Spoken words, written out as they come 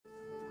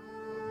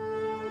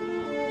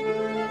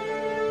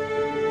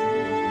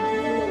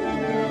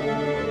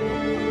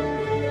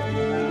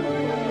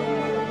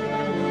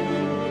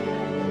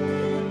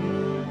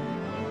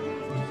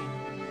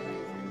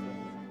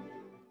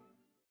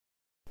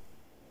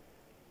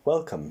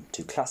Welcome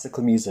to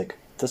Classical Music,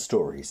 The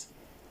Stories.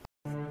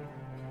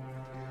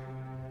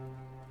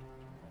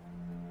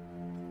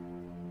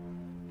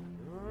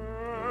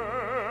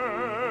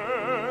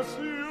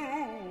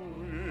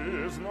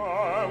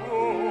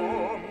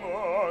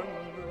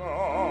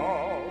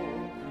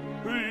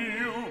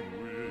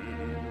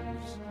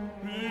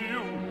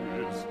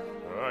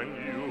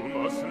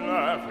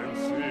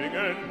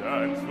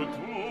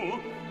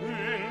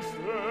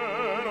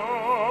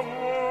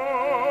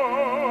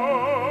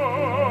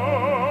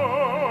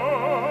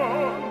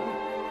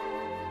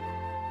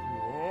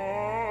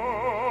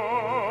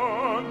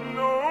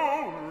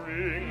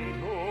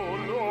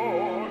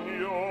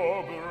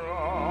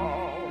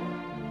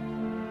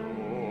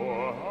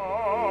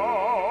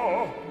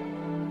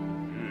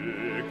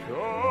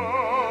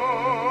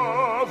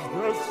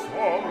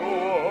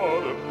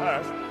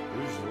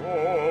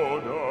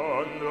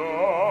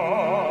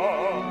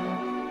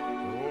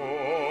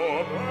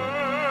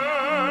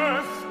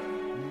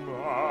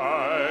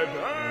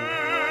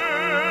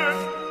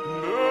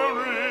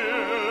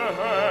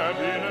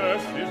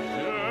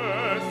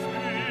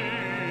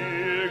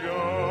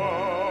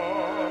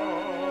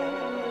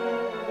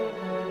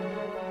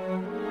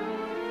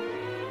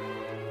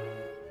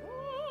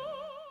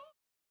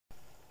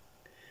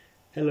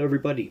 Hello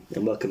everybody,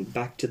 and welcome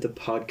back to the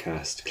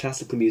podcast,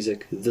 Classical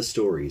Music, The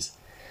Stories.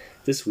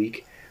 This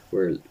week,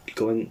 we're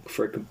going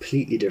for a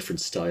completely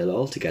different style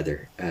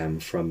altogether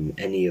from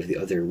any of the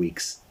other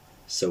weeks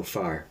so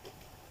far.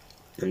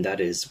 And that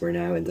is, we're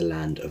now in the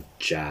land of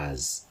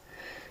jazz.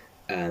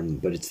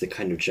 But it's the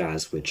kind of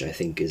jazz which I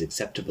think is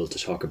acceptable to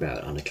talk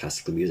about on a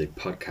classical music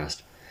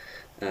podcast.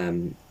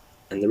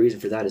 And the reason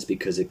for that is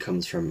because it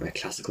comes from a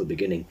classical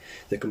beginning.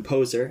 The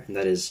composer, and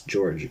that is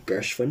George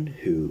Gershwin,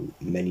 who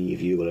many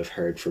of you will have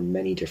heard from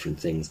many different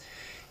things.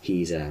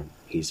 He's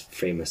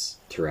famous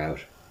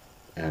throughout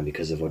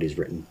because of what he's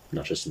written,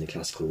 not just in the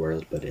classical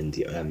world, but in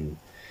the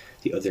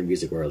other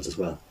music worlds as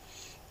well.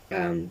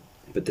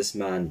 But this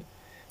man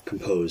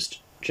composed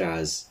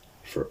jazz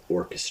for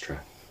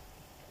orchestra,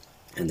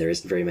 and there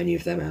isn't very many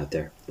of them out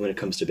there. When it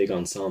comes to big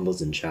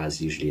ensembles in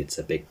jazz, usually it's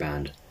a big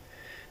band.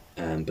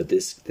 But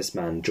this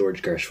man,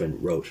 George Gershwin,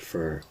 wrote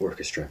for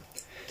orchestra.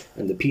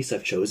 And the piece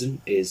I've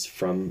chosen is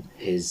from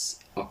his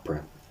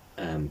opera,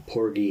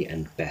 Porgy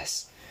and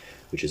Bess,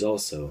 which is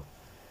also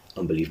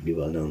unbelievably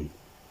well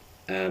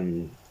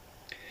known.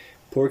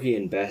 Porgy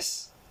and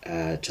Bess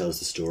tells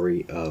the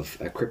story of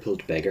a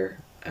crippled beggar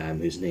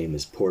whose name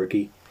is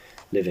Porgy,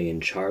 living in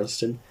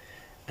Charleston,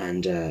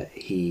 and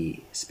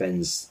he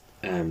spends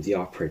the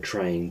opera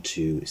trying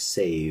to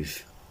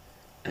save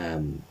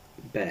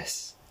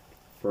Bess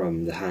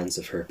from the hands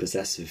of her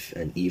possessive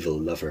and evil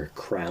lover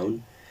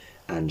Crown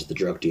and the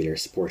drug dealer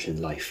Sportin'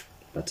 Life.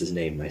 That's his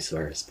name, I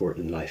swear,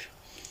 Sportin' Life.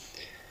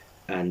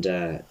 And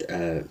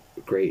a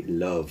great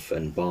love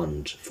and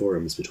bond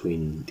forms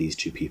between these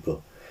two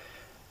people.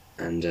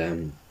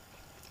 And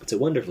it's a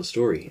wonderful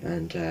story.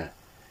 And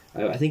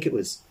I think it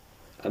was,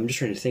 I'm just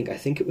trying to think, I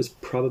think it was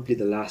probably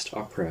the last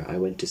opera I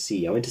went to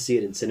see. I went to see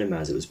it in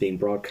cinemas. It was being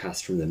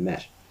broadcast from the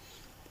Met.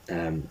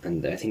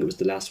 And I think it was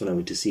the last one I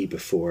went to see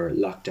before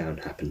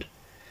lockdown happened.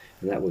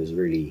 And that was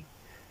really,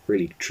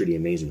 really, truly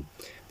amazing.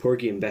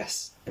 Porgy and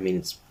Bess, I mean,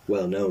 it's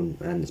well known,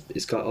 and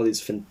it's got all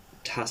these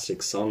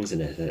fantastic songs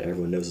in it that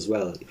everyone knows as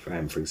well.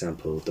 For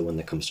example, the one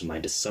that comes to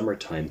mind is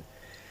Summertime,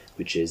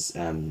 which is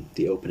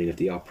the opening of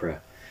the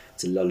opera.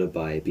 It's a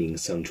lullaby being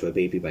sung to a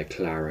baby by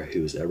Clara,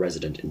 who's a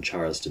resident in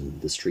Charleston,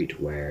 the street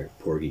where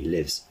Porgy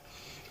lives.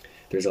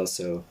 There's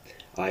also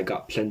I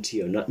Got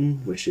Plenty o'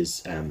 Nuttin', which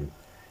is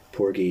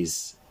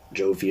Porgy's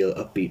jovial,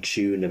 upbeat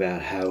tune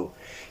about how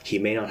he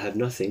may not have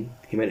nothing.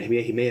 He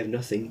may have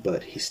nothing,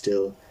 but he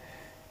still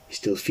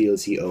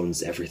feels he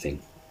owns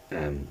everything.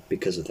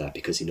 Because of that,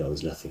 because he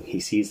knows nothing. He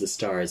sees the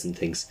stars and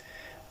thinks,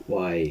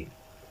 why?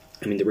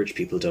 I mean, the rich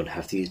people don't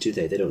have these, do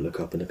they? They don't look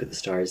up and look at the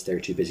stars. They're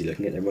too busy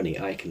looking at their money.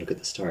 I can look at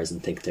the stars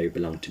and think they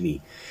belong to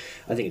me.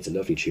 I think it's a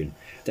lovely tune.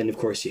 Then, of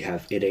course, you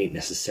have It Ain't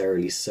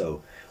Necessarily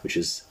So, which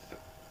is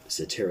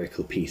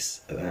satirical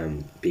piece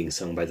being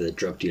sung by the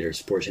drug dealer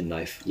Sportin'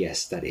 Life.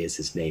 Yes, that is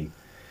his name.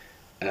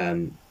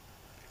 And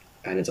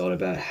it's all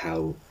about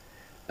how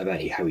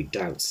he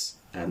doubts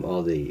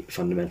all the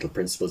fundamental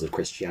principles of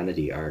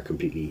Christianity are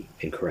completely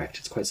incorrect.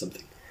 It's quite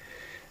something.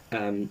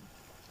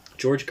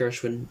 George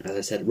Gershwin, as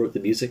I said, wrote the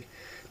music.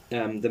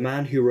 The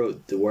man who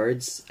wrote the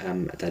words,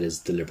 that is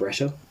the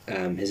libretto,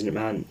 his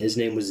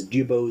name was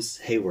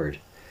Dubose Hayward,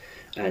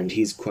 and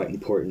he's quite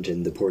important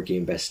in the Porgy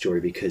and Bess story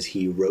because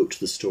he wrote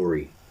the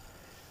story.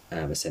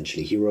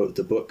 Essentially, he wrote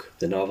the book,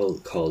 the novel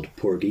called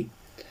Porgy,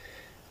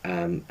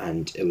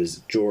 and it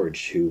was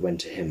George who went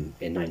to him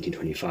in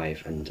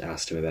 1925 and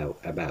asked him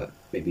about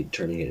maybe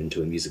turning it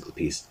into a musical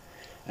piece,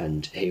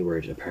 and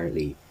Hayward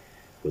apparently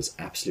was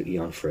absolutely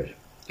on for it.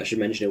 I should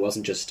mention it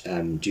wasn't just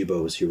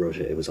Dubose who wrote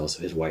it, it was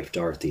also his wife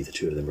Dorothy. The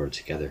two of them wrote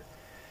it together.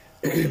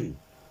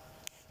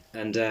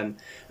 And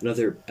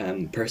another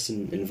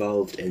person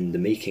involved in the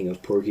making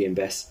of Porgy and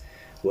Bess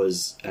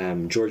was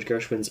George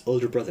Gershwin's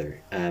older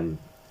brother,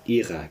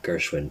 Ira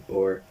Gershwin,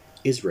 or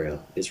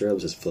Israel. Israel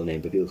was his full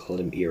name, but people called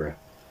him Ira.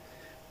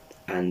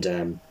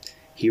 And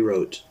he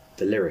wrote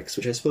the lyrics,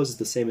 which I suppose is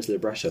the same as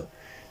libretto.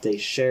 They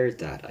shared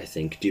that, I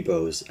think,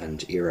 Dubose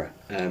and Ira.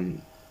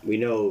 We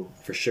know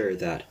for sure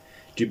that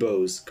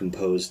Dubose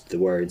composed the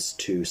words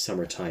to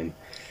Summertime,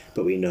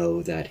 but we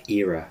know that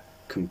Ira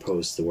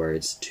composed the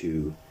words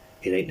to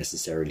It Ain't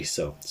Necessarily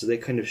So. So they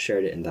kind of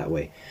shared it in that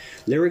way.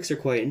 Lyrics are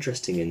quite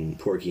interesting in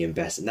Porgy and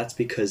Bess, and that's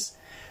because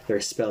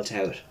they're spelt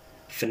out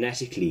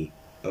phonetically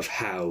of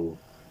how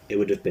it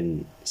would have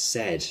been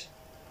said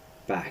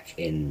back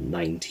in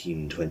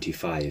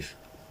 1925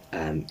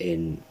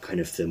 in kind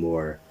of the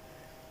more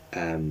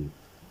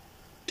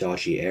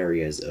dodgy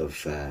areas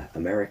of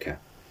America.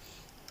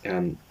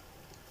 I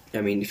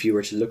mean, if you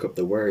were to look up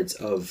the words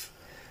of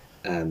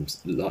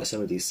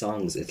some of these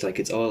songs, it's like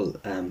it's all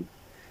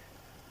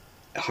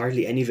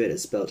hardly any of it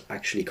is spelled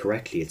actually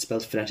correctly. It's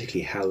spelled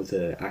phonetically how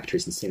the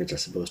actors and singers are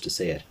supposed to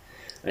say it.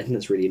 I think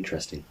that's really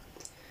interesting.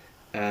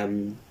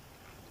 The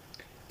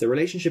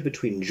relationship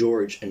between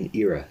George and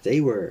Ira,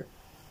 they were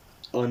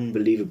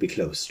unbelievably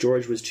close.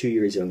 George was 2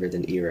 years younger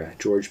than Ira,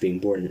 George being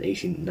born in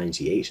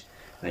 1898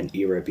 and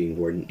Ira being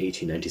born in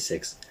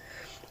 1896.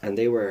 And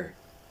they were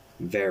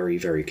very,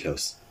 very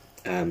close.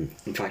 In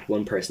fact,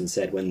 one person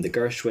said when the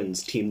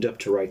Gershwins teamed up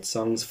to write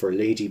songs for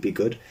Lady Be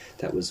Good,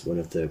 that was one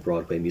of the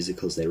Broadway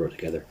musicals they wrote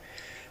together,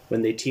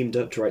 when they teamed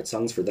up to write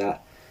songs for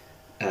that,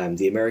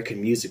 the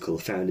American musical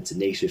found its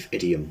native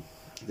idiom.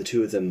 The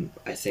two of them,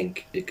 I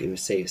think it can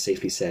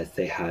safely said,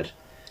 they had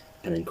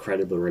an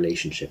incredible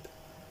relationship.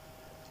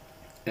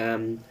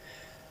 The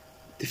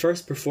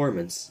first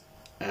performance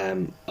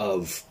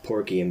of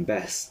Porgy and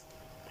Bess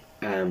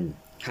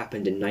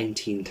happened in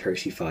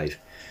 1935,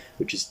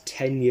 which is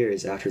 10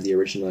 years after the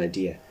original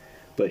idea.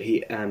 But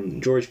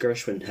George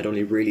Gershwin had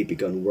only really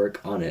begun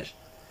work on it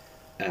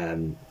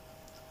in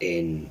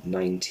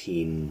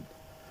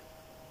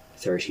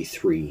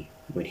 1933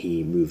 when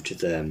he moved to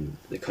the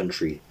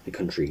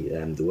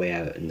way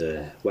out in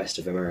the west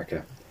of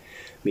America.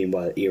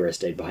 Meanwhile, Ira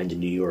stayed behind in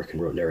New York and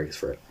wrote lyrics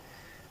for it.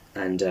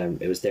 And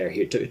it was there.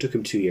 It took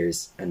him 2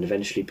 years, and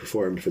eventually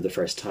performed for the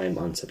first time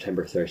on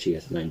September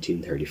 30th,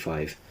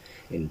 1935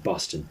 in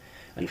Boston.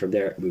 And from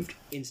there it moved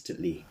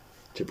instantly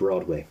to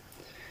Broadway.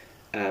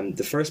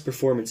 The first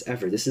performance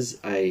ever,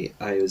 I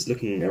was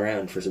looking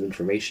around for some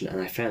information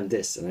and I found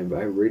this, and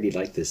I really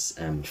like this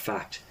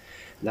fact.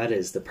 That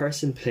is, the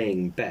person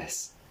playing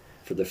Bess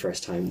for the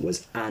first time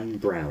was Anne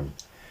Brown.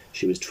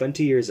 She was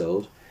 20 years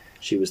old.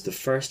 She was the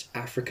first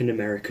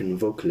African-American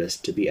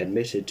vocalist to be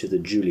admitted to the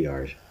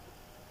Juilliard.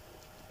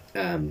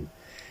 And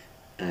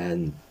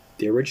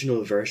the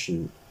original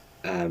version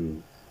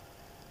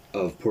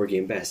of Porgy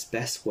and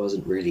Bess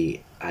wasn't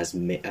really as a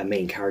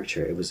main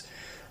character. It was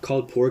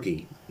called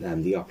Porgy,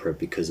 the opera,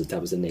 because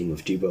that was the name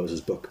of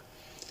Dubose's book.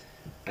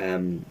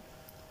 And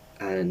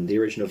the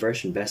original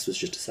version, Bess was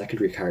just a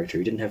secondary character.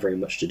 He didn't have very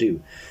much to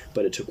do,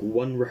 but it took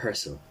one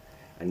rehearsal,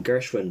 and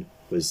Gershwin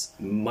was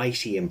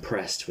mighty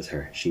impressed with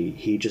her.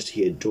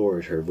 He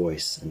adored her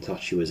voice and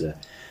thought she was a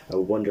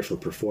wonderful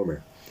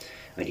performer,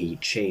 and he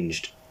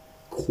changed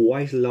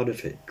quite a lot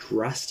of it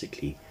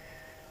drastically,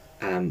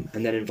 and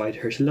then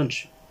invited her to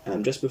lunch.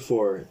 Just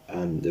before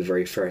the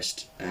very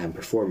first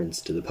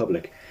performance to the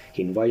public,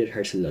 he invited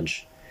her to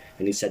lunch,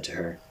 and he said to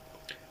her,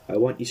 "I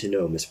want you to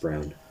know, Miss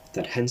Brown,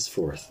 that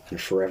henceforth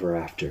and forever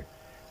after,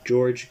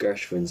 George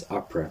Gershwin's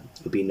opera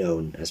will be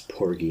known as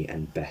Porgy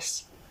and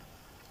Bess."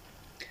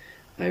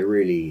 I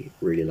really,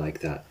 really like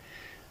that.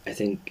 I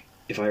think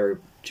if I were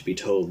to be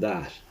told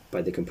that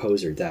by the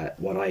composer, that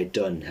what I had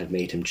done had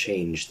made him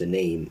change the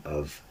name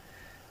of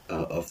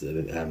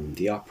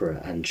the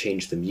opera and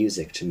change the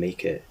music to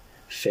make it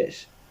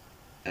fit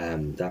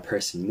that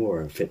person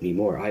more, fit me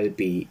more, I would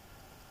be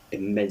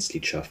immensely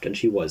chuffed, and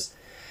she was.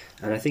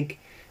 And I think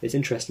it's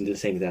interesting to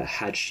think that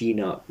had she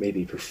not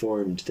maybe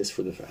performed this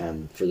for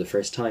the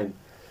first time,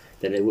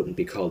 then it wouldn't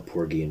be called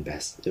Porgy and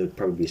Bess. It would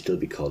probably still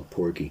be called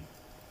Porgy.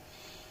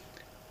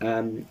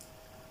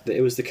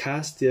 It was the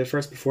cast. The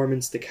first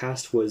performance, the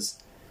cast was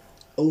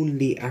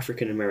only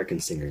African American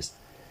singers,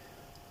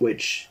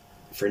 which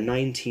for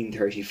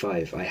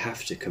 1935, I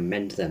have to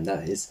commend them.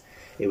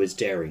 It was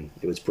daring,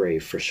 it was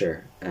brave for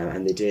sure,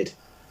 and they did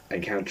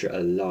encounter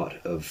a lot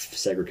of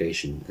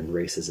segregation and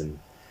racism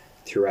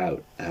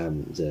throughout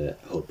the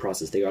whole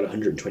process. They got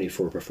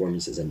 124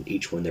 performances, and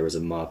each one there was a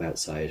mob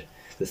outside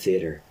the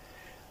theatre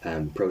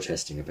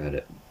protesting about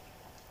it.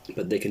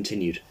 But they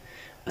continued,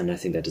 and I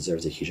think that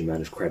deserves a huge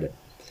amount of credit.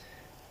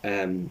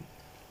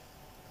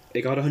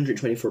 It got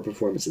 124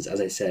 performances,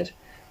 as I said,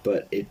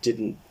 but it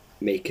didn't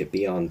make it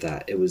beyond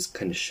that. It was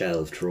kind of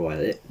shelved for a while.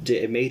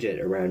 It made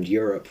it around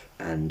Europe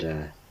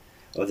and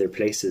other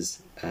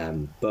places,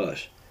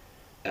 but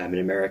in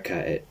America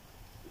it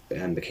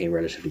became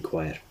relatively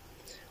quiet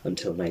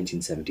until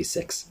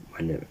 1976,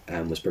 when it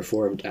was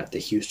performed at the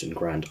Houston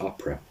Grand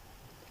Opera,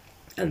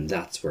 and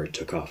that's where it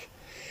took off.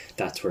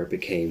 That's where it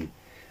became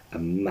a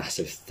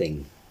massive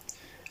thing.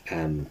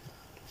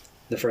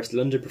 The first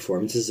London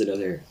performance is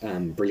another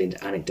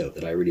brilliant anecdote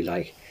that I really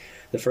like.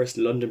 The first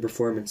London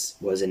performance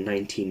was in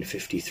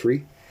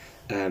 1953.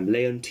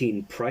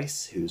 Leontine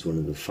Price, who's one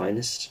of the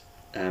finest,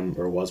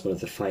 or was one of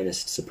the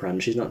finest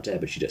sopranos. She's not dead,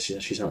 but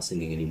she's not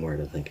singing anymore, I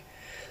don't think.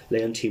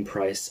 Leontine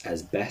Price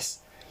as Bess,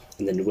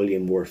 and then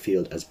William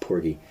Warfield as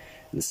Porgy.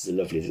 And this is a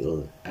lovely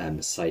little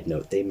side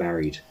note. They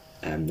married.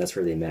 That's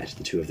where they met,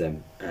 the two of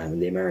them.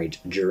 And they married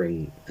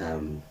during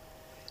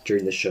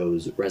the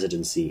show's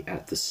residency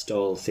at the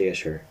Stall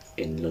Theatre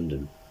in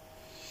London.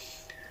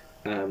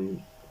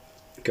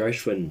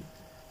 Gershwin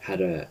had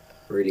a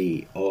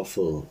really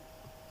awful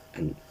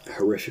and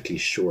horrifically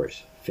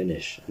short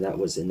finish, and that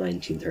was in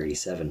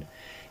 1937.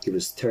 He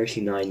was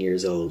 39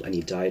 years old and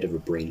he died of a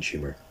brain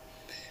tumour.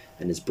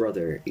 And his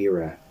brother,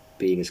 Ira,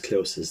 being as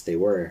close as they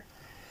were,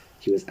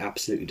 he was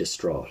absolutely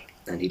distraught,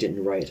 and he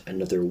didn't write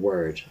another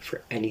word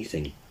for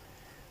anything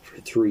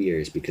for 3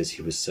 years because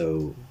he was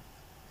so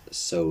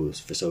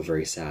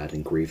very sad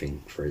and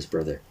grieving for his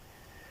brother.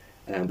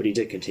 But he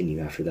did continue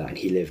after that, and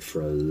he lived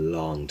for a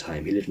long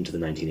time. He lived into the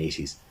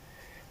 1980s,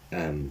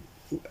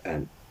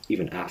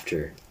 even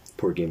after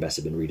Porgy and Bess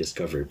had been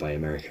rediscovered by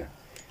America.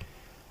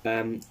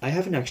 I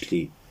haven't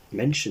actually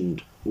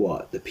mentioned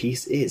what the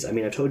piece is. I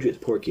mean, I've told you it's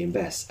Porgy and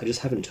Bess. I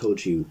just haven't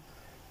told you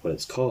what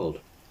it's called.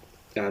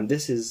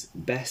 This is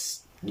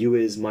Bess, You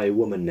Is My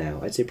Woman Now.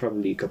 I'd say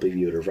probably a couple of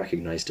you would have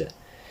recognised it.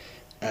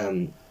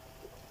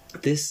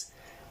 This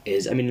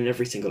is, I mean, in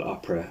every single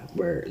opera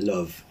where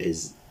love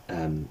is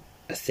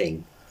a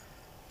thing,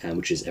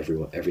 which is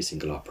every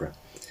single opera,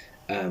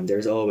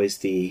 there's always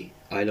the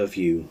I love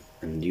you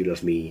and you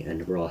love me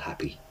and we're all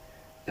happy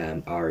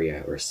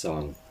aria or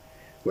song,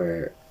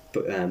 where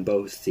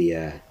both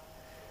the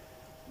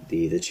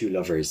two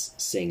lovers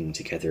sing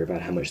together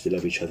about how much they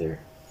love each other.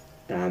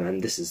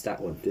 And this is that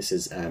one. This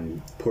is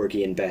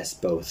Porgy and Bess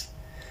both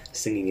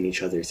singing in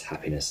each other's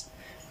happiness.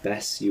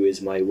 Bess, you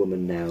is my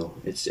woman now.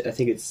 I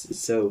think it's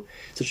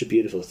such a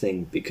beautiful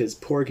thing, because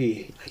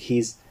Porgy,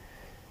 he's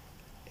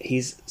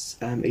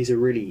a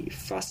really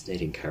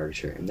fascinating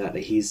character in that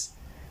he's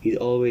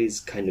always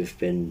kind of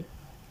been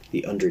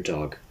the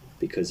underdog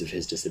because of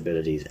his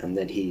disabilities, and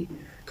then he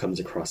comes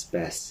across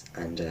Bess,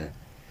 and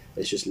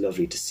it's just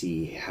lovely to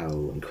see how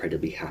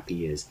incredibly happy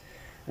he is.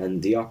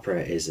 And the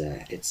opera is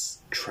it's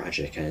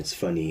tragic and it's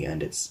funny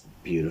and it's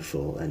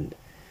beautiful, and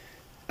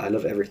I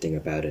love everything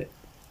about it.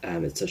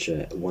 It's such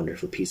a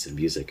wonderful piece of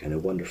music and a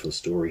wonderful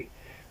story,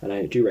 and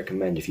I do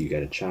recommend, if you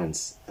get a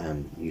chance,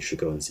 you should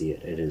go and see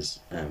it. It is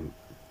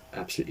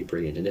absolutely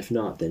brilliant, and if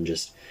not, then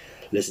just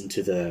listen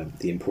to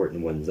the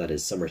important ones. That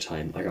is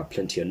Summertime, I Got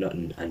Plenty of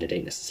Nuttin', and It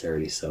Ain't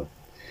Necessarily So.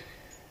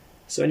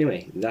 So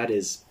anyway, that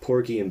is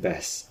Porgy and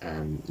Bess,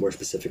 more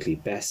specifically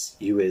Bess,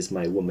 You Is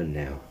My Woman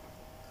Now.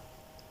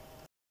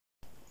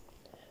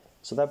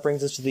 So that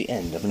brings us to the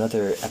end of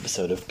another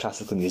episode of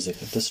Classical Music,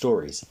 The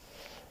Stories.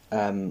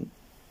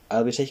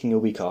 I'll be taking a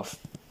week off,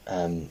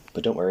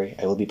 but don't worry,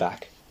 I will be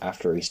back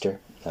after Easter.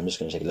 I'm just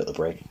going to take a little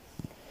break.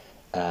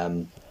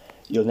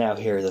 You'll now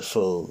hear the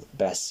full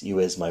Bess, You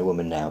Is My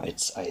Woman Now.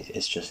 It's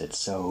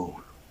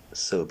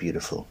so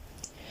beautiful.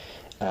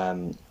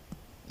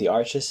 The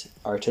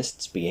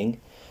artists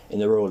being, in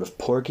the role of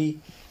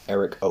Porgy,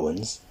 Eric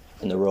Owens,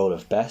 in the role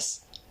of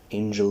Bess,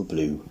 Angel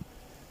Blue,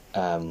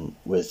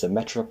 with the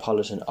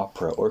Metropolitan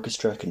Opera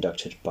Orchestra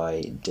conducted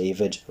by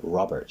David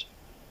Robertson.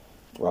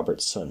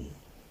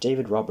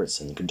 David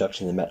Robertson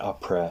conducting the Met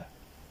Opera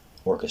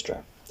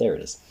Orchestra. There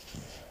it is.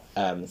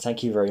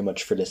 Thank you very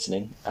much for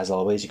listening. As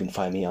always, you can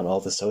find me on all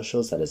the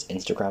socials. That is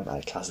Instagram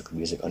at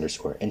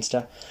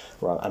classicalmusic_insta,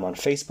 where I'm on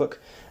Facebook,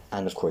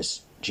 and of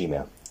course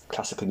Gmail,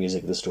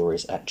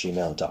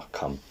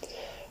 classicalmusicthestories@gmail.com.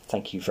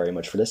 Thank you very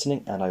much for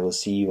listening, and I will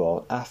see you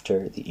all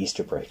after the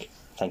Easter break.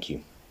 Thank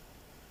you.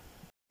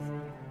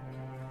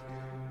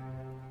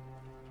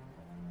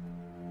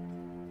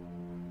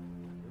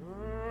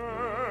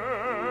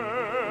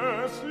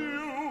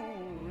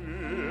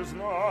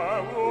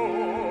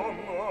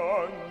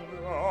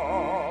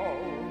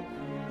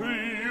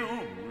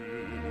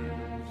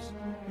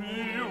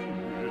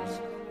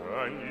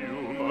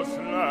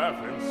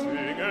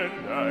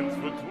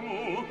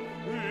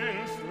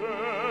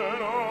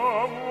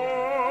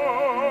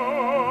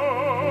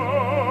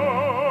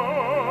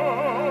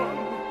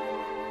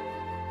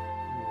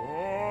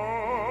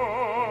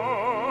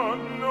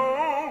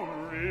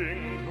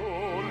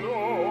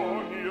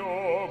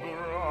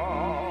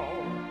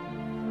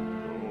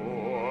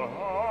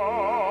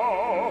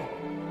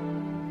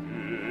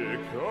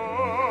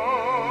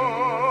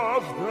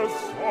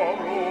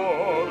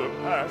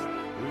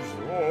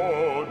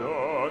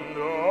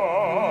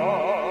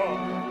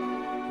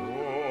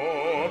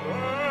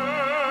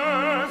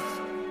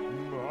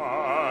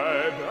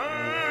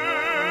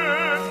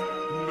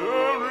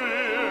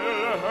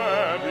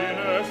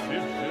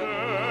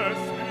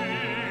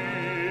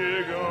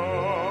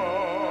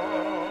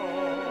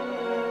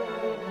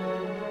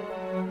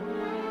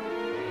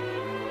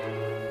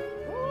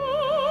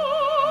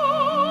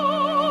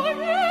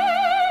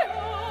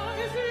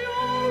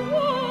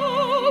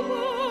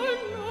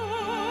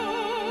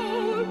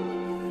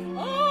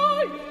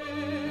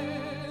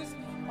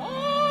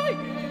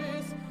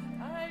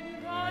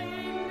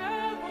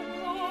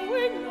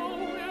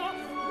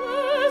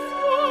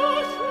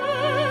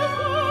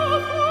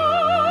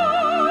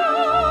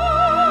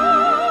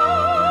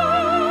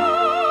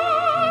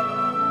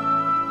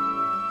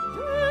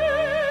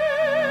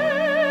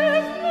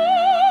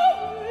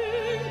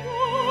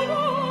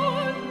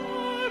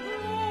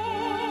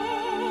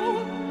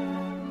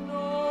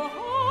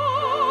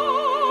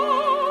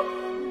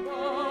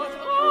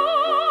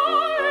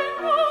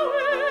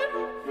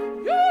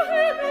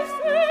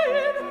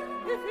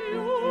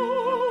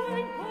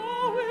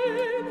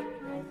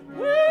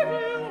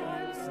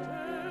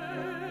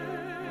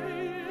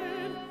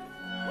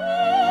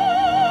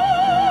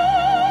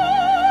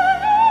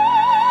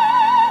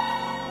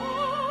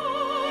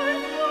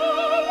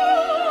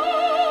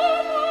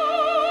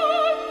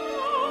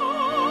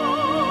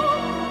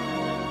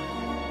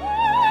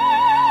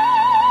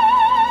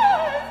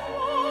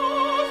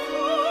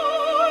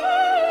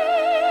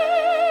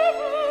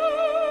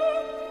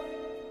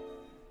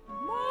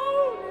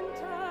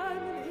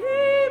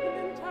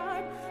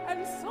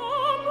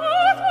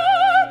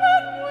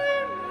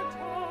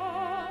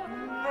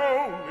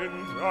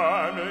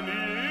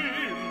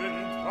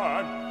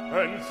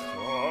 and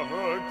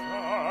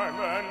summertime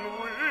and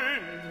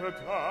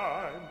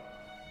wintertime.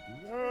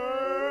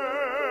 Bless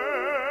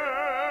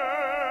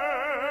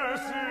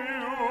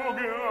you,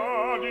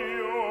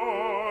 Gladiolus.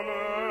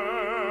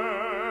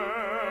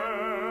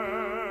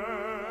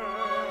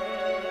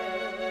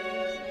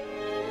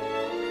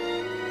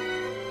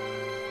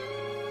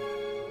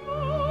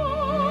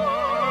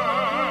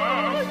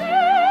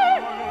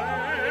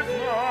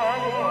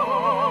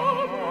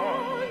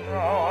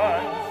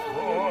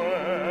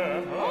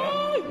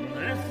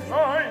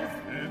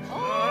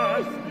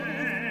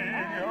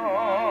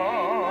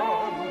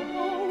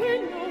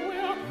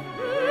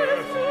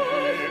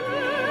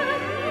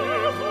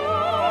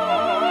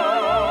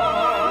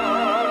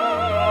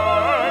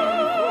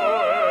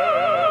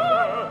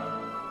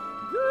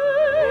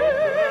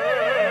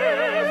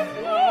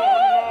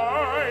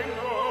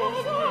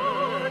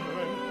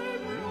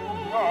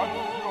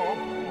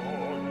 Your